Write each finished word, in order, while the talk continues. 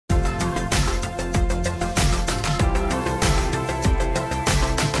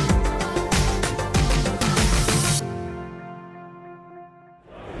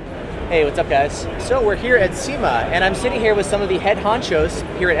Hey, what's up guys? So we're here at SEMA, and I'm sitting here with some of the head honchos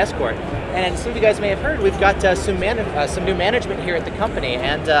here at Escort. And some of you guys may have heard, we've got some new management here at the company,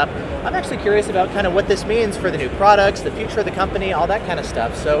 and I'm actually curious about kind of what this means for the new products, the future of the company, all that kind of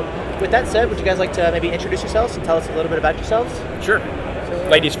stuff. So with that said, would you guys like to maybe introduce yourselves and tell us a little bit about yourselves? Sure.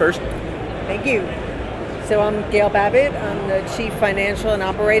 Ladies first. Thank you. So I'm Gail Babitt. I'm the Chief Financial and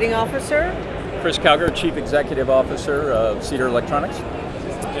Operating Officer. Chris Cowger, Chief Executive Officer of Cedar Electronics.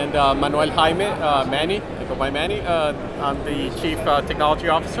 And Manuel Jaime, Manny, I go by Manny. I'm the Chief Technology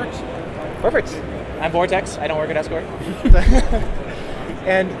Officer. Perfect. I'm Vortex. I don't work at Escort.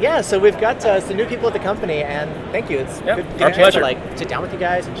 And yeah, so we've got some new people at the company, and thank you. It's good to our pleasure. To like sit down with you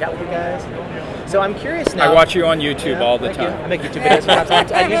guys and chat with you guys. So I'm curious now. I watch you on YouTube all the time. I make YouTube videos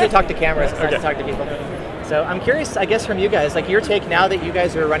sometimes. I usually talk to cameras and talk to people. So I'm curious, I guess, from you guys, like your take now that you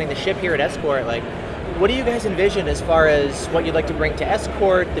guys are running the ship here at Escort, like what do you guys envision as far as what you'd like to bring to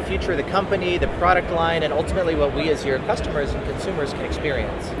Escort, the future of the company, the product line, and ultimately what we as your customers and consumers can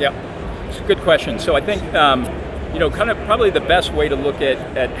experience? Yeah, it's a good question. So I think, you know, kind of probably the best way to look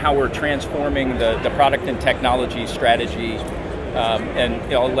at how we're transforming the product and technology strategy, and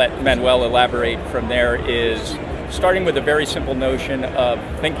you know, I'll let Manuel elaborate from there, is starting with a very simple notion of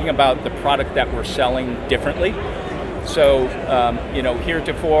thinking about the product that we're selling differently. So, you know,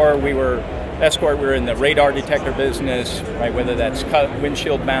 heretofore Escort, we're in the radar detector business, right? Whether that's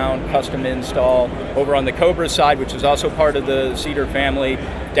windshield mount, custom install. Over on the Cobra side, which is also part of the Cedar family,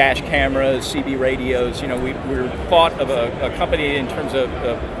 dash cameras, CB radios. You know, we're thought of a company in terms of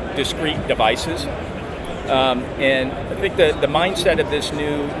discrete devices. And I think the mindset of this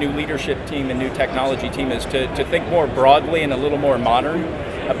new leadership team and new technology team is to think more broadly and a little more modern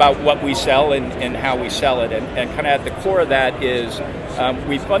about what we sell and how we sell it. And kind of at the core of that is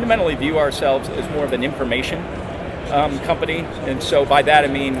we fundamentally view ourselves as more of an information company. And so by that I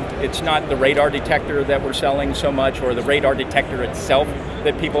mean it's not the radar detector that we're selling so much, or the radar detector itself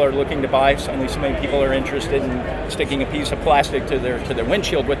that people are looking to buy. Certainly so many people are interested in sticking a piece of plastic to their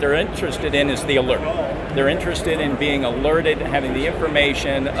windshield. What they're interested in is the alert. They're interested in being alerted, having the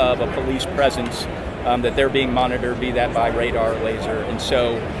information of a police presence, that they're being monitored, be that by radar or laser. And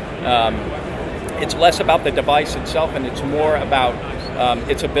so it's less about the device itself, and it's more about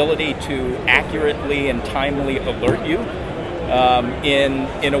its ability to accurately and timely alert you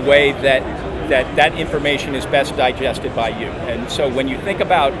in a way that information is best digested by you. And so when you think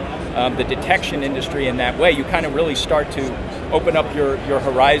about the detection industry in that way, you kind of really start to open up your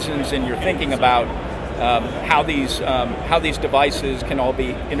horizons, and you're thinking about how these devices can all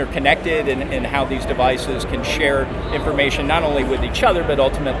be interconnected, and how these devices can share information not only with each other but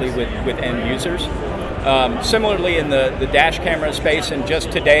ultimately with end users. Similarly in the dash camera space, and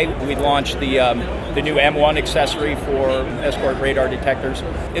just today we launched the new M1 accessory for Escort radar detectors.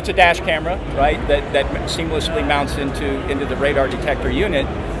 It's a dash camera, right, that seamlessly mounts into the radar detector unit,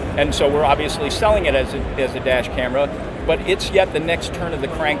 and so we're obviously selling it as a dash camera. But it's yet the next turn of the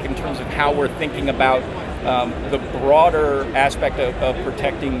crank in terms of how we're thinking about the broader aspect of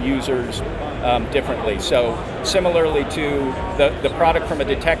protecting users differently. So similarly to the product from a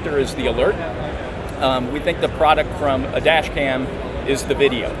detector is the alert, we think the product from a dash cam is the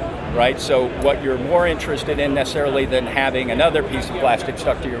video, right? So what you're more interested in necessarily than having another piece of plastic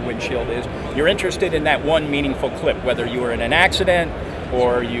stuck to your windshield is you're interested in that one meaningful clip, whether you were in an accident,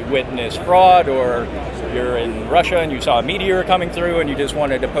 or you witnessed fraud, or you're in Russia and you saw a meteor coming through and you just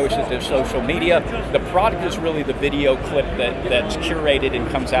wanted to post it to social media. The product is really the video clip that's curated and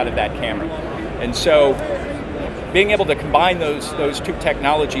comes out of that camera. And so being able to combine those two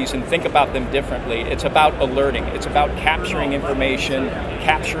technologies and think about them differently, it's about alerting, it's about capturing information,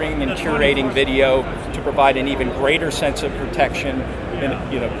 capturing and curating video to provide an even greater sense of protection,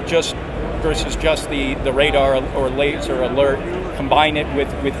 and, you know, just versus just the radar or laser alert. Combine it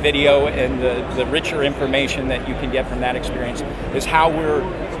with video and the richer information that you can get from that experience is how we're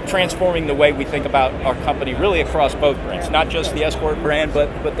transforming the way we think about our company, really across both brands, not just the Escort brand,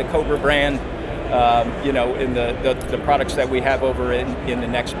 but the Cobra brand, you know, in the products that we have over in the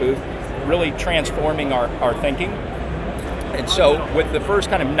next booth, really transforming our thinking. And so with the first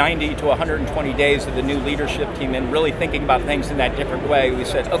kind of 90 to 120 days of the new leadership team and really thinking about things in that different way, we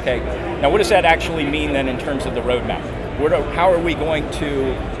said, okay, now what does that actually mean then in terms of the roadmap? How are we going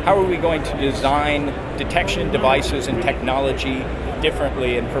to design detection devices and technology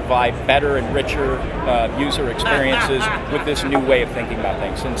differently and provide better and richer user experiences with this new way of thinking about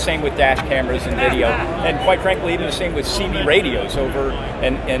things? And same with dash cameras and video, and quite frankly even the same with CB radios over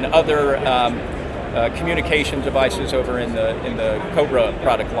and other communication devices over in the Cobra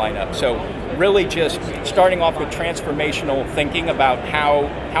product lineup. So really just starting off with transformational thinking about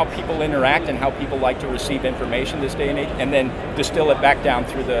how people interact and how people like to receive information this day and age, and then distill it back down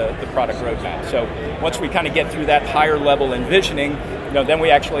through the product roadmap. So once we kind of get through that higher level envisioning, then we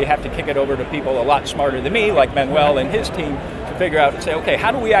actually have to kick it over to people a lot smarter than me, like Manuel and his team, to figure out and say, okay,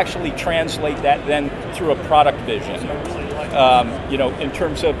 how do we actually translate that then through a product vision? In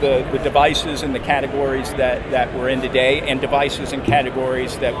terms of the devices and the categories that we're in today, and devices and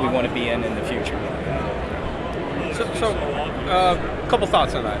categories that we want to be in the future. So a couple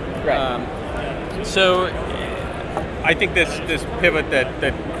thoughts on that. Right. So I think this pivot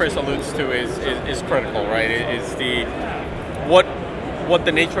that Chris alludes to is critical, right? Is the what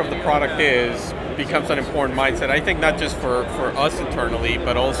the nature of the product is becomes an important mindset. I think not just for us internally,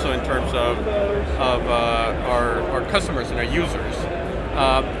 but also in terms of our customers and our users.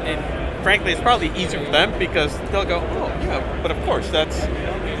 And frankly, it's probably easier for them because they'll go, oh yeah, but of course that's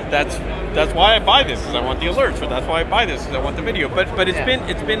why I buy this, is I want the alerts, or that's why I buy this, is I want the video. But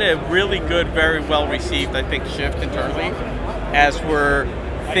it's been a really good, very well received, I think, shift internally as we're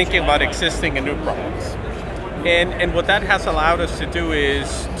thinking about existing and new products. And what that has allowed us to do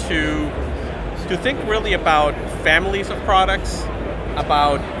is to think really about families of products,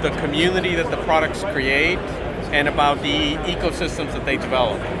 about the community that the products create, and about the ecosystems that they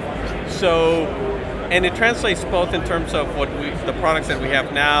develop. So, and it translates both in terms of the products that we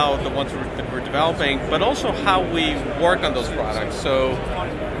have now, the ones that we're developing, but also how we work on those products. So,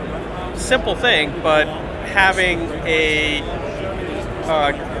 simple thing, but having a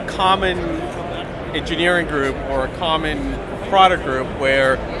common engineering group or a common product group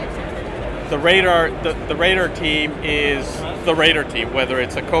where the radar team is the radar team, whether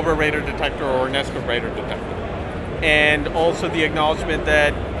it's a Cobra radar detector or an Escort radar detector. And also the acknowledgement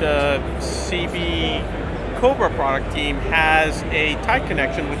that the CB Cobra product team has a tight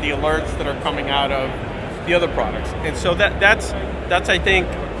connection with the alerts that are coming out of the other products. And so that's I think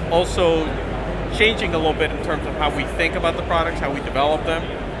also changing a little bit in terms of how we think about the products, how we develop them,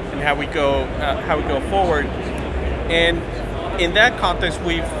 and how we go forward. And in that context,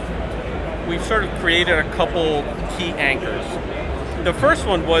 we've sort of created a couple key anchors. The first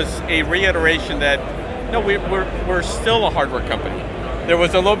one was a reiteration that no, we're still a hardware company. There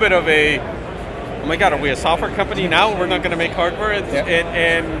was a little bit of a, oh my God, are we a software company now? We're not going to make hardware,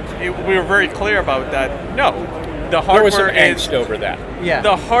 we were very clear about that. No, the hardware there was some angst over that. Yeah,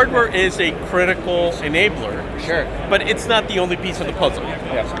 the hardware is a critical enabler. Sure, but it's not the only piece of the puzzle.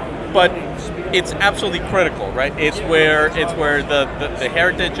 Yes. But it's absolutely critical, right? It's where the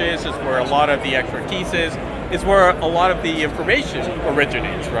heritage is. It's where a lot of the expertise is. It's where a lot of the information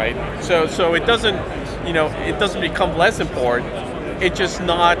originates, right? So it doesn't, it doesn't become less important. It's just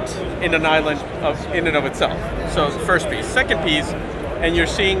not in an island in and of itself. So the first piece. Second piece, and you're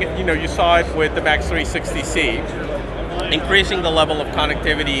seeing, you saw it with the Max 360C, increasing the level of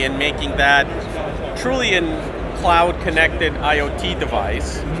connectivity and making that truly an cloud-connected IoT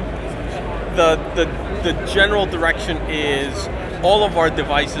device. The general direction is all of our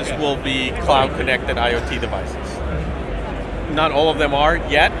devices will be cloud-connected IoT devices. Not all of them are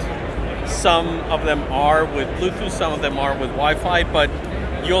yet. Some of them are with Bluetooth, some of them are with Wi-Fi, but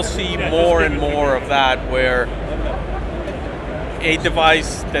you'll see more and more of that where a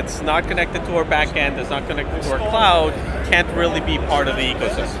device that's not connected to our backend, that's not connected to our cloud, can't really be part of the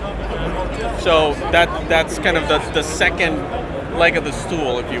ecosystem. So that's kind of the second leg of the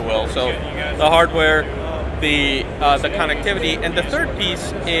stool, if you will. So the hardware, the connectivity, and the third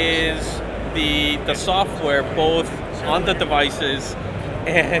piece is the software, both on the devices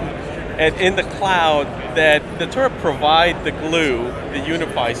and in the cloud, that sort of provide the glue that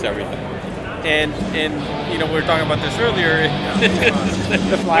unifies everything. And we were talking about this earlier.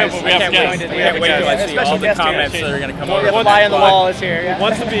 The flies. We can't wait till I see all the comments that are going to come over. The fly on the wall is here. Yeah.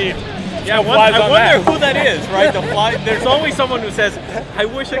 Wants to be. Yeah, I wonder who that is, right? The fly. There's always someone who says, "I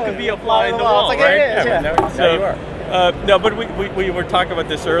wish I could be a fly on the wall," like, right? Yeah. No, you are. No, but we were talking about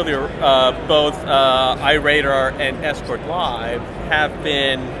this earlier. Both iRadar and Escort Live have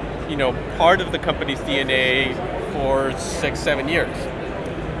been, part of the company's DNA for 6-7 years,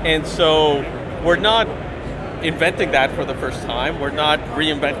 and so we're not inventing that for the first time. We're not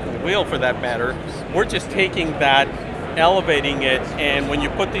reinventing the wheel, for that matter. We're just taking that, elevating it, and when you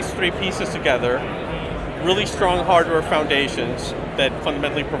put these three pieces together, really strong hardware foundations that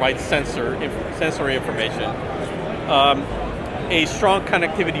fundamentally provide sensory information, a strong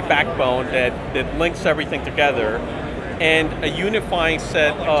connectivity backbone that links everything together, and a unifying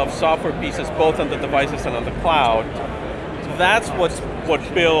set of software pieces both on the devices and on the cloud, that's what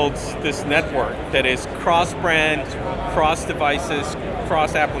what builds this network that is cross-brand, cross-devices,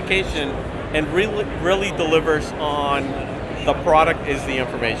 cross-application, and really delivers on the product is the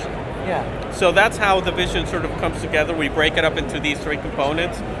information. Yeah. So that's how the vision sort of comes together. We break it up into these three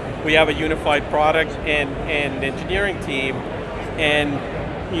components. We have a unified product and engineering team, and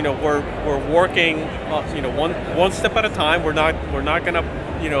we're working one step at a time. We're not going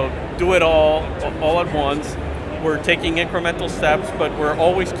to do it all at once. We're taking incremental steps, but we're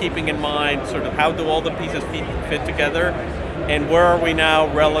always keeping in mind sort of how do all the pieces fit together, and where are we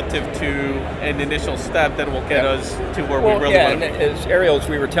now relative to an initial step that will get us to where we really want to be. As Ariel, as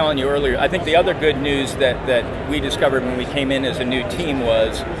we were telling you earlier, I think the other good news that we discovered when we came in as a new team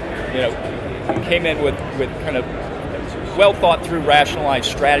was, we came in with kind of well thought through, rationalized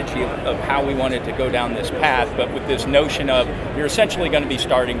strategy of how we wanted to go down this path, but with this notion of you're essentially going to be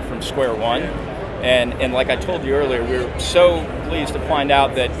starting from square one. And like I told you earlier, we were so pleased to find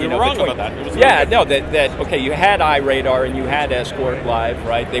out that we were wrong about that. It was okay, you had iRadar and you had Escort Live,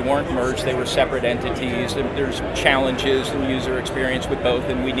 right? They weren't merged; they were separate entities. And there's challenges in user experience with both,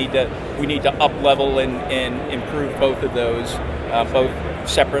 and we need to up level and improve both of those, both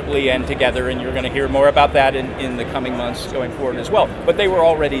separately and together. And you're going to hear more about that in the coming months going forward as well. But they were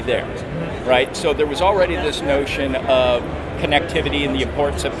already there, right? So there was already this notion of connectivity and the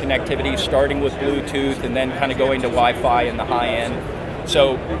importance of connectivity, starting with Bluetooth and then kind of going to Wi-Fi in the high end.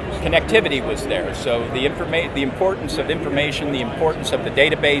 So connectivity was there. So the importance of information, the importance of the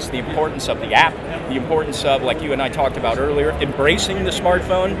database, the importance of the app, the importance of, like you and I talked about earlier, embracing the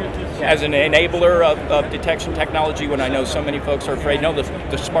smartphone as an enabler of detection technology, when I know so many folks are afraid, no, the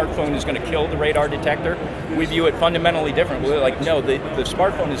smartphone is going to kill the radar detector. We view it fundamentally different. We're like, no, the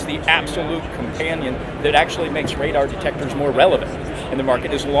smartphone is the absolute companion that actually makes radar detectors more relevant in the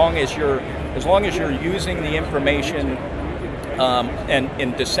market, as long as you're using the information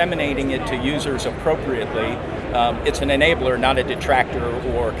and disseminating it to users appropriately. It's an enabler, not a detractor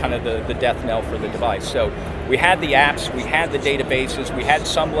or kind of the death knell for the device. So we had the apps, we had the databases, we had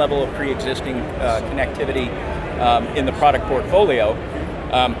some level of pre-existing connectivity in the product portfolio.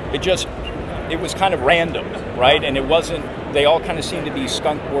 It was kind of random, right? And it wasn't, they all kind of seemed to be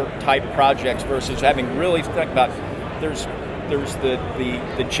skunk work type projects versus having really think about, there's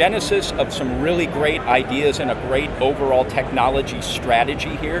the genesis of some really great ideas and a great overall technology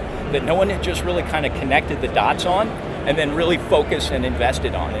strategy here that no one had just really kind of connected the dots on and then really focused and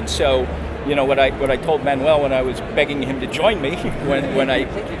invested on. And so, what I told Manuel when I was begging him to join me when I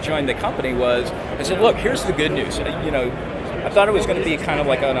joined the company was, I said, look, here's the good news. I thought it was going to be kind of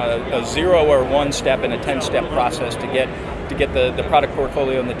like on a 0 or 1 step and a 10-step process to get the product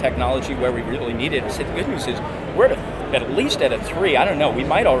portfolio and the technology where we really need it. I said, the good news is we're at least at a 3. I don't know, we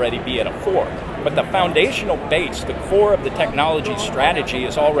might already be at a 4. But the foundational base, the core of the technology strategy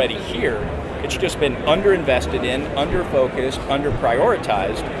is already here. It's just been underinvested in, under-focused,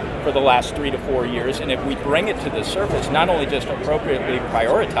 under-prioritized for the last 3 to 4 years. And if we bring it to the surface, not only just appropriately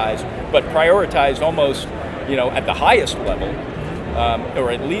prioritized, but prioritized almost at the highest level,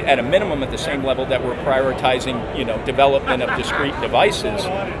 or at least at a minimum at the same level that we're prioritizing, development of discrete devices.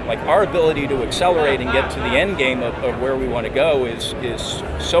 Like, our ability to accelerate and get to the end game of where we want to go is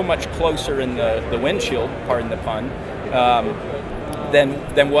so much closer in the windshield, pardon the pun,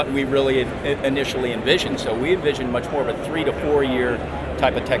 than what we really initially envisioned. So we envisioned much more of a 3 to 4 year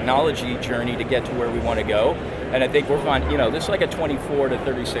type of technology journey to get to where we want to go. And I think we're finding, this is like a 24 to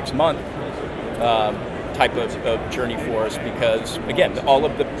 36 month type of journey for us, because again, all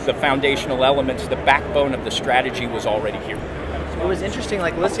of the foundational elements, the backbone of the strategy was already here. It was interesting,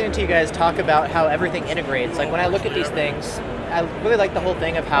 like, listening to you guys talk about how everything integrates. Like, when I look at these things, I really like the whole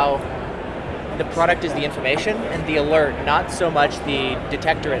thing of how the product is the information and the alert, not so much the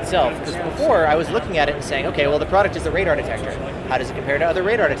detector itself. Because before, I was looking at it and saying, okay, well, the product is the radar detector. How does it compare to other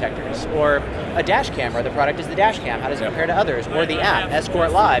radar detectors? Or a dash camera, the product is the dash cam. How does it compare to others? Or the app,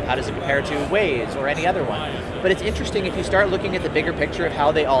 Escort Live, how does it compare to Waze or any other one? But it's interesting if you start looking at the bigger picture of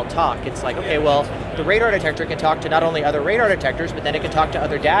how they all talk. It's like, okay, well, the radar detector can talk to not only other radar detectors, but then it can talk to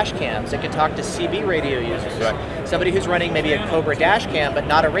other dash cams. It can talk to CB radio users. Right. Somebody who's running maybe a Cobra dash cam, but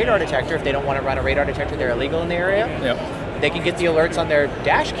not a radar detector. If they don't want to run a radar detector, they're illegal in the area. Yep. They can get the alerts on their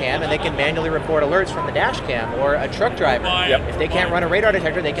dash cam, and they can manually report alerts from the dash cam. Or a truck driver. Yep. If they can't run a radar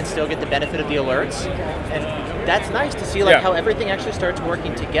detector, they can still get the benefit of the alerts. And that's nice to see, like, how everything actually starts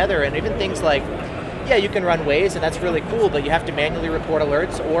working together. And even things like, yeah, you can run Waze, and that's really cool, but you have to manually report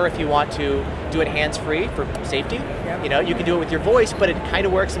alerts, or if you want to do it hands-free for safety, you can do it with your voice, but it kind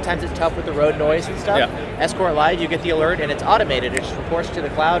of works. Sometimes it's tough with the road noise and stuff. Escort Live, you get the alert, and it's automated. It just reports to the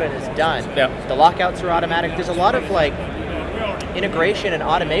cloud, and it's done. The lockouts are automatic. There's a lot of, like, integration and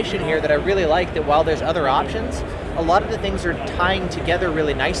automation here that I really like, that while there's other options, a lot of the things are tying together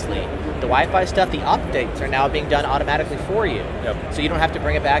really nicely. The Wi-Fi stuff, the updates are now being done automatically for you. Yep. So you don't have to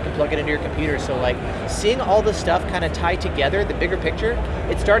bring it back and plug it into your computer. So like seeing all the stuff kind of tie together, the bigger picture,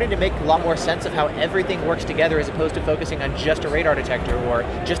 it's starting to make a lot more sense of how everything works together as opposed to focusing on just a radar detector or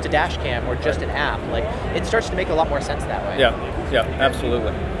just a dash cam or just an app. Like it starts to make a lot more sense that way. Yeah,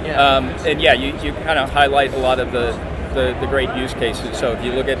 absolutely. Yeah. And yeah, you kind of highlight a lot of the great use cases. So if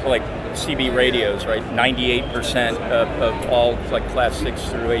you look at like CB radios, right? 98% of all like class 6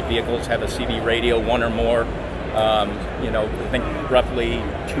 through 8 vehicles have a CB radio, one or more. I think roughly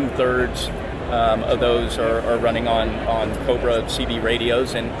 2/3 of those are running on Cobra CB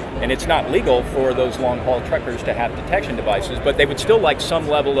radios, and it's not legal for those long haul truckers to have detection devices, but they would still like some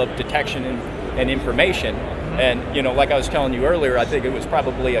level of detection and information. And like I was telling you earlier, I think it was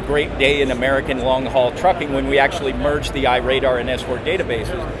probably a great day in American long-haul trucking when we actually merged the iRadar and Escort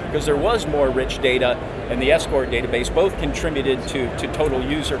databases, because there was more rich data, and the Escort database both contributed to total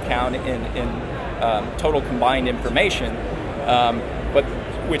user count and total combined information, but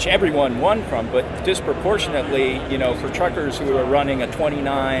which everyone won from, but disproportionately, for truckers who are running a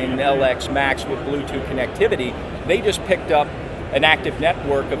 29 LX Max with Bluetooth connectivity, they just picked up an active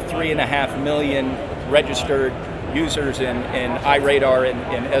network of 3.5 million registered users in iRadar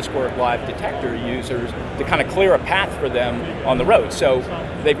and Escort Live detector users to kind of clear a path for them on the road. So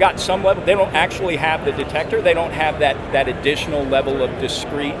they've got some level, they don't actually have the detector, they don't have that additional level of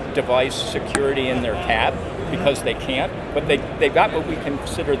discrete device security in their cab because they can't, but they've got what we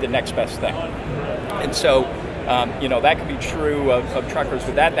consider the next best thing. And so, that could be true of truckers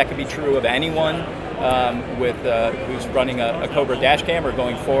with that could be true of anyone who's running a Cobra dash cam or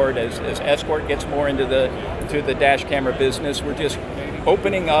going forward as Escort gets more into the dash camera business. We're just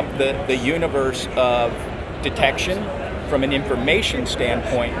opening up the universe of detection from an information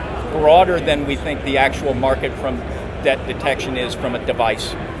standpoint broader than we think the actual market from that detection is from a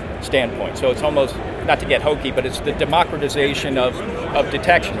device standpoint. So it's almost, not to get hokey, but it's the democratization of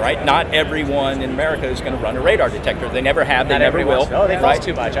detection, right? Not everyone in America is going to run a radar detector. They never have, they never will. No, they cost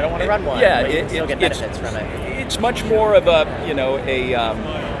too much. I don't want to run one. Yeah, you still get benefits from it. It's much more of an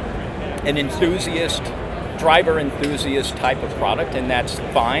enthusiast, driver enthusiast type of product, and that's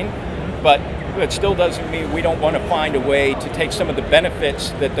fine. But it still doesn't mean we don't want to find a way to take some of the benefits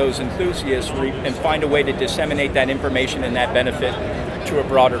that those enthusiasts reap and find a way to disseminate that information and that benefit to a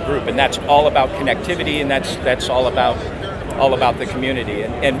broader group. And that's all about connectivity, and that's all about the community.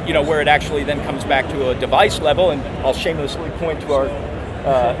 And where it actually then comes back to a device level, and I'll shamelessly point to our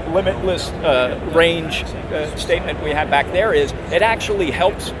limitless range statement we have back there, is it actually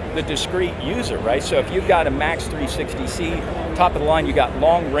helps the discrete user, right? So if you've got a Max 360C, top of the line, you've got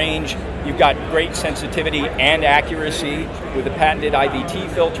long range, you've got great sensitivity and accuracy with the patented IVT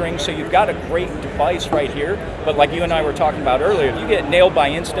filtering, so you've got a great device right here. But like you and I were talking about earlier, if you get nailed by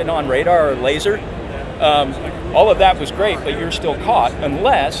instant on radar or laser, all of that was great, but you're still caught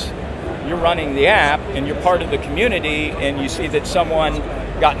unless you're running the app and you're part of the community and you see that someone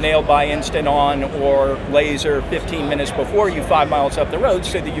got nailed by instant on or laser 15 minutes before you 5 miles up the road,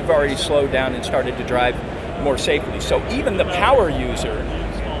 so that you've already slowed down and started to drive more safely. So even the power user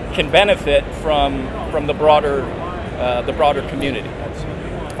can benefit from the broader community.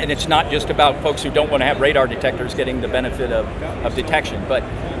 And it's not just about folks who don't want to have radar detectors getting the benefit of detection. But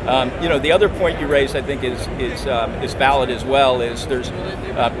the other point you raised, I think, is valid as well. Is there's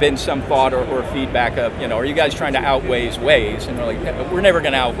been some thought or feedback of, are you guys trying to outweigh Waze? And we're like, we're never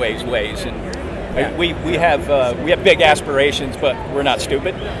going to outweigh Waze. And we have big aspirations, but we're not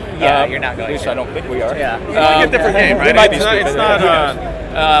stupid. Yeah, you're not going. At least I don't think we are. Yeah, we might get different game, right? We might be stupid. It's not.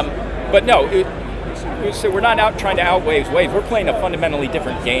 But no. So we're not out trying to outweigh Waze. We're playing a fundamentally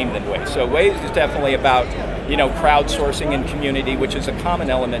different game than Waze. So Waze is definitely about crowdsourcing and community, which is a common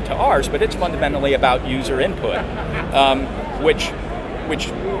element to ours, but it's fundamentally about user input, which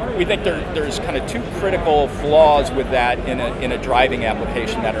we think there's kind of two critical flaws with that in a driving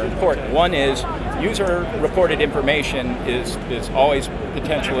application that are important. One is user-reported information is always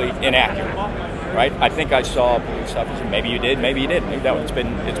potentially inaccurate. Right? I think I saw stuff. Maybe you did. Maybe you didn't. No, it's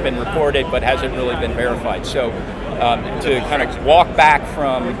been reported, but hasn't really been verified. So to kind of walk back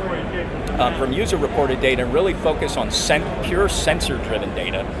from user-reported data and really focus on pure sensor-driven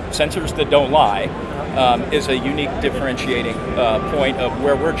data, sensors that don't lie, is a unique differentiating point of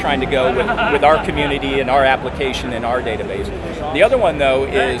where we're trying to go with our community and our application and our database. The other one, though,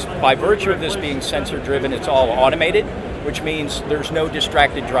 is by virtue of this being sensor-driven, it's all automated, which means there's no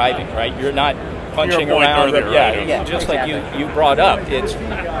distracted driving, right? You're not punching Your point around. earlier, Yeah, right? Yeah, just like exactly. you brought up, it's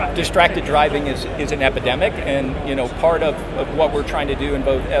distracted driving is an epidemic, and part of what we're trying to do in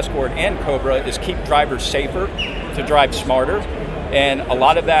both Escort and Cobra is keep drivers safer, to drive smarter. And a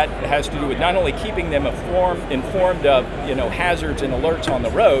lot of that has to do with not only keeping them informed of hazards and alerts on the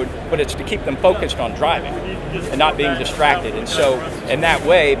road, but it's to keep them focused on driving and not being distracted. And so, in that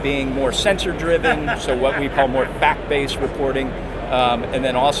way, being more sensor-driven, so what we call more fact-based reporting, and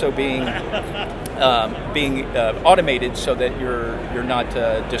then also being automated so that you're not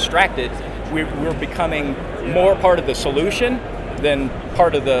distracted. We're becoming more part of the solution than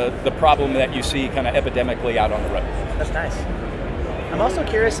part of the problem that you see kind of epidemically out on the road. That's nice. I'm also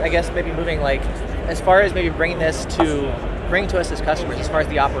curious, I guess, maybe moving as far as maybe bringing to us as customers, as far as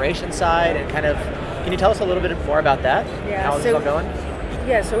the operation side, and kind of, can you tell us a little bit more about that? Yeah, How is it all going?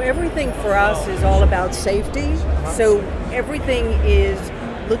 Yeah, so everything for us is all about safety. So everything is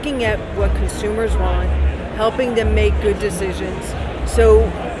looking at what consumers want, helping them make good decisions. So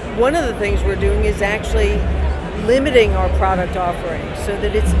one of the things we're doing is actually limiting our product offerings so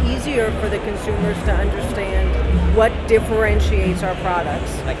that it's easier for the consumers to understand what differentiates our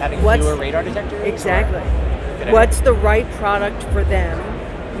products. Like having fewer radar detectors? Exactly. Or? What's the right product for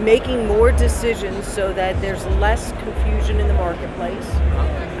them, making more decisions so that there's less confusion in the marketplace,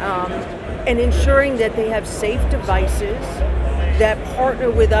 and ensuring that they have safe devices that partner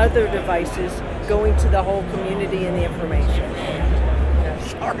with other devices going to the whole community and the information.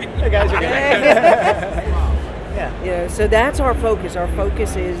 Sorry. You guys are good. Yeah. So that's our focus. Our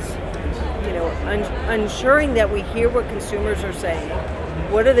focus is, ensuring that we hear what consumers are saying,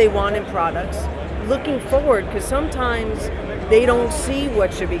 what do they want in products, looking forward, because sometimes they don't see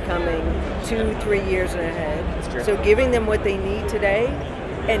what should be coming 2-3 years ahead. That's true. So giving them what they need today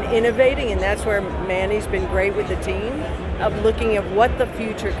and innovating, and that's where Manny's been great with the team, of looking at what the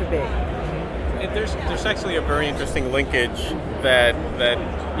future could be. There's actually a very interesting linkage that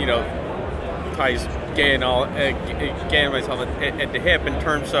ties Gail and myself at the hip in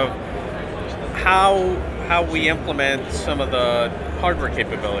terms of how we implement some of the hardware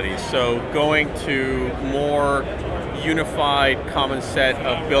capabilities. So going to more unified common set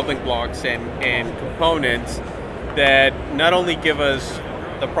of building blocks and components that not only give us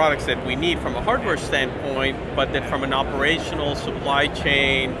the products that we need from a hardware standpoint, but that from an operational, supply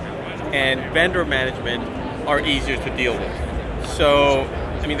chain, and vendor management are easier to deal with. So,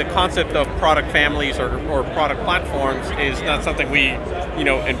 I mean, the concept of product families or product platforms is not something we,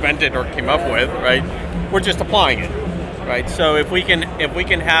 invented or came up with, right? We're just applying it, right? So if we can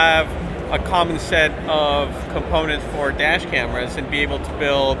have a common set of components for dash cameras and be able to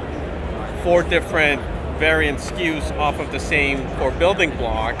build 4 different variant SKUs off of the same core building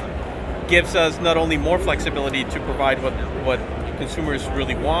block, gives us not only more flexibility to provide what consumers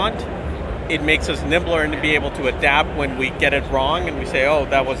really want, it makes us nimbler and to be able to adapt when we get it wrong and we say, oh,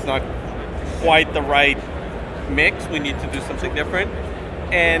 that was not quite the right mix, we need to do something different.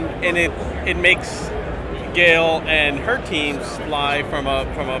 And it makes Gail and her teams fly from a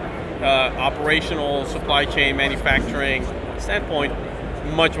operational supply chain manufacturing standpoint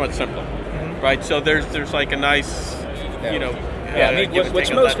much simpler, right? So there's like a nice,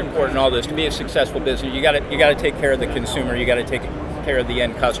 what's most important in all this, to be a successful business, you got to take care of the consumer, you got to take care of the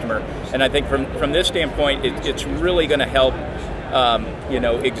end customer, and I think from this standpoint, it's really going to help,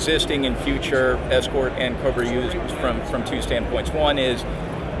 existing and future Escort and Cobra users from 2 standpoints. One is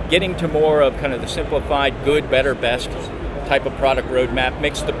getting to more of kind of the simplified, good, better, best type of product roadmap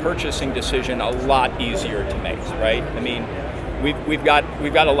makes the purchasing decision a lot easier to make, right? I mean, we've got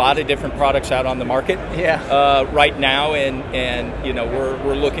a lot of different products out on the market right now, and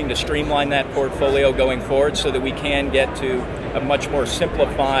we're looking to streamline that portfolio going forward so that we can get to a much more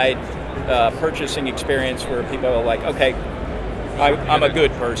simplified purchasing experience where people are like, okay, I'm a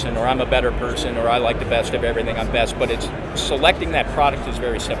good person, or I'm a better person, or I like the best of everything, I'm best, but it's selecting that product is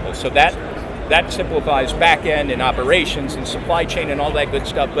very simple. So that simplifies back end and operations and supply chain and all that good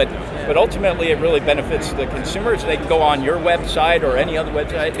stuff, but ultimately it really benefits the consumers. They can go on your website or any other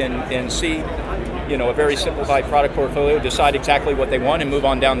website and see a very simplified product portfolio, decide exactly what they want and move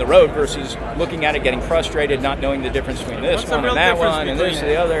on down the road versus looking at it, getting frustrated, not knowing the difference between this one and that one and this and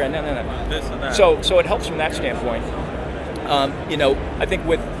the other and this and that. So it helps from that standpoint. I think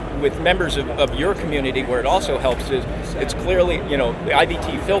with members of your community, where it also helps is it's clearly, the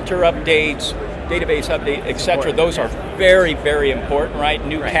IVT filter updates, database update, etc. Those are very, very important, right?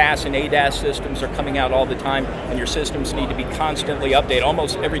 New CAS and ADAS systems are coming out all the time, and your systems need to be constantly updated.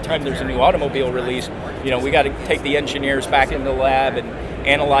 Almost every time there's a new automobile release, we got to take the engineers back into the lab and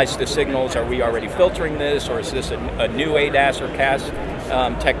analyze the signals. Are we already filtering this, or is this a new ADAS or CAS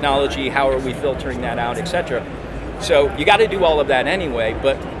technology, how are we filtering that out, etc. So you got to do all of that anyway,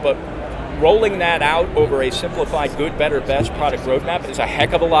 but rolling that out over a simplified good, better, best product roadmap is a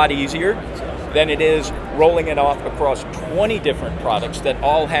heck of a lot easier than it is rolling it off across 20 different products that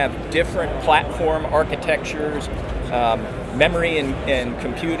all have different platform architectures, memory and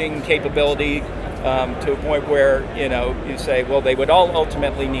computing capability, to a point where you say, well, they would all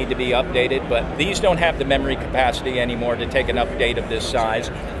ultimately need to be updated, but these don't have the memory capacity anymore to take an update of this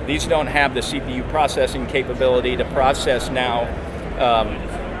size. These don't have the CPU processing capability to process now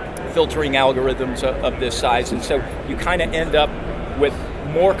filtering algorithms of this size, and so you kind of end up with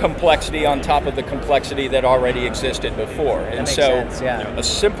more complexity on top of the complexity that already existed before. And so sense, yeah. A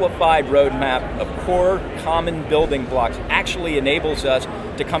simplified roadmap of core common building blocks actually enables us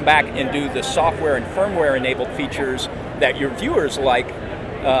to come back and do the software and firmware enabled features that your viewers like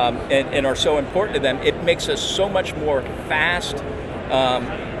and are so important to them. It makes us so much more fast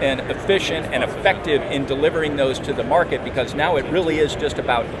and efficient and effective in delivering those to the market, because now it really is just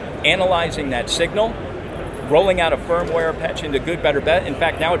about analyzing that signal, rolling out a firmware patch into good, better, best. In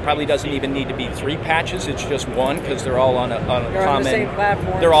fact, now it probably doesn't even need to be 3 patches, it's just 1, because they're all on a common, on the same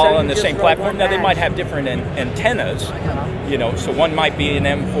platform. they're all So on you the just same roll platform. one Now they patch. might have different antennas, so one might be an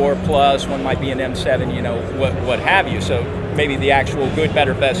M4 Plus, one might be an M7, what have you. So maybe the actual good,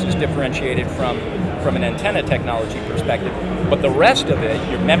 better, best is differentiated from an antenna technology perspective. But the rest of it,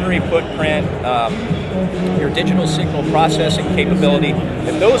 your memory footprint, your digital signal processing capability,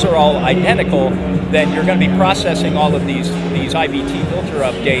 if those are all identical, then you're going to be processing all of these IVT filter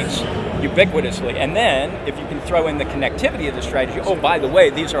updates ubiquitously. And then, if you can throw in the connectivity of the strategy, oh, by the way,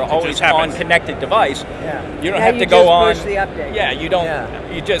 these are always on connected device. Yeah. You don't Now have you to go just on. push the update. Yeah, you don't.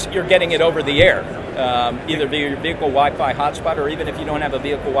 Yeah. You're getting it over the air, either via your vehicle Wi-Fi hotspot, or even if you don't have a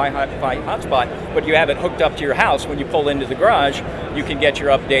vehicle Wi-Fi hotspot, but you have it hooked up to your house. When you pull into the garage, you can get your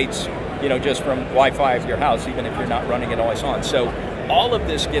updates, just from Wi-Fi of your house, even if you're not running it always on. So all of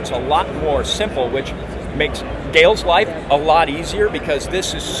this gets a lot more simple, which makes Gail's life a lot easier, because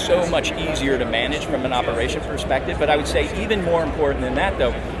this is so much easier to manage from an operation perspective. But I would say even more important than that,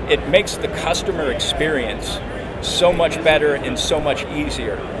 though, it makes the customer experience so much better and so much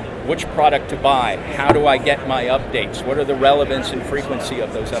easier. Which product to buy, how do I get my updates, what are the relevance and frequency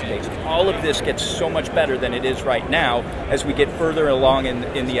of those updates. All of this gets so much better than it is right now as we get further along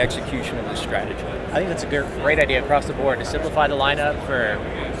in the execution of this strategy. I think that's a great idea across the board to simplify the lineup for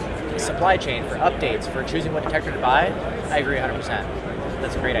supply chain, for updates, for choosing what detector to buy. I agree 100%.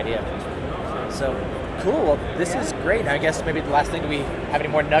 That's a great idea. So cool. Well, this is great. I guess maybe the last thing, do we have any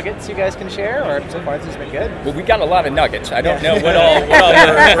more nuggets you guys can share, or so far this has been good? Well, we got a lot of nuggets. I don't know what all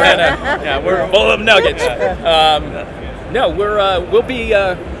we're full of nuggets. No, we'll be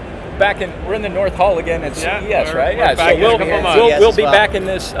back we're in the North Hall again at CES, right? We're back in a couple months. We'll be back in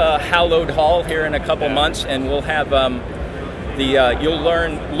this hallowed hall here in a couple months, and we'll have you'll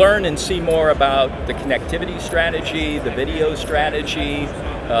learn and see more about the connectivity strategy, the video strategy,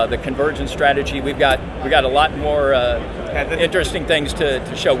 the convergence strategy. We've got a lot more interesting things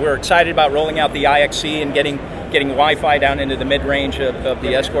to show. We're excited about rolling out the IXC and getting Wi-Fi down into the mid-range of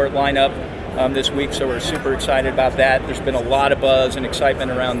the Escort lineup this week, so we're super excited about that. There's been a lot of buzz and excitement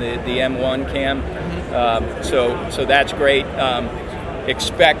around the M1 cam, so that's great.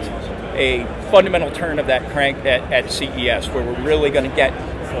 Expect a fundamental turn of that crank at CES, where we're really going to get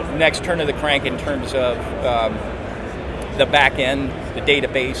the next turn of the crank in terms of the back end, the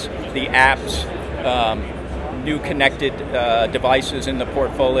database, the apps, new connected devices in the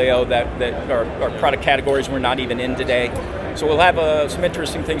portfolio that are product categories we're not even in today. So we'll have some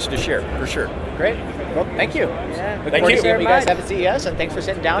interesting things to share, for sure. Great. Well, thank you. Yeah. Look forward to seeing what you guys have at CES, and thanks for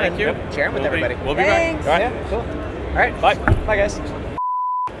sitting down and sharing with everybody. We'll be back. Thanks. All right. Yeah, cool. All right. Bye. Bye, guys. You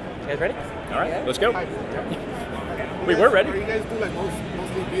guys ready? All right, let's go. We were ready. Are you guys do like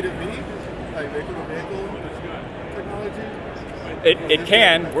mostly B2B, like vehicle to vehicle technology? It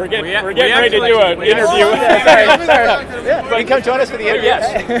can. We're getting ready to actually- do an we interview. Sorry. Yeah, you come join us for the interview.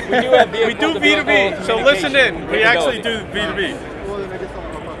 Yes, we do have We do B2B, so listen in. We actually do B2B. Well, then I guess I'll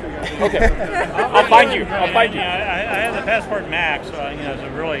talk to you guys. Okay. I'll find you. I have the Passport Max, so it's a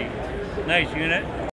really nice unit.